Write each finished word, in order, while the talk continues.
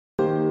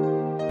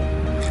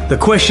The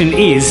question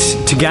is,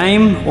 to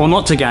game or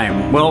not to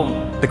game?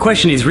 Well, the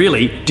question is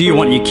really, do you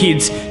want your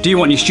kids, do you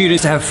want your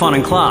students to have fun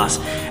in class?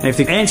 And if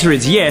the answer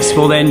is yes,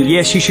 well then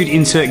yes, you should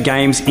insert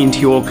games into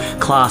your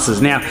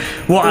classes. Now,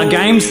 what are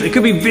games? It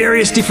could be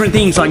various different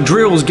things like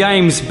drills,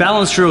 games,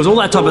 balance drills, all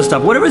that type of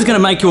stuff. Whatever is going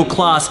to make your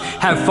class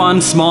have fun,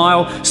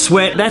 smile,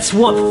 sweat. That's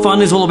what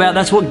fun is all about.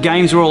 That's what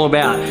games are all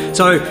about.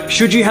 So,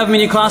 should you have them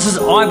in your classes?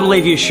 I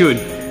believe you should.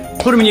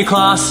 Put them in your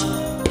class,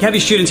 have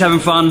your students having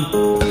fun,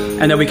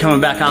 and they'll be coming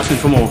back asking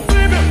for more.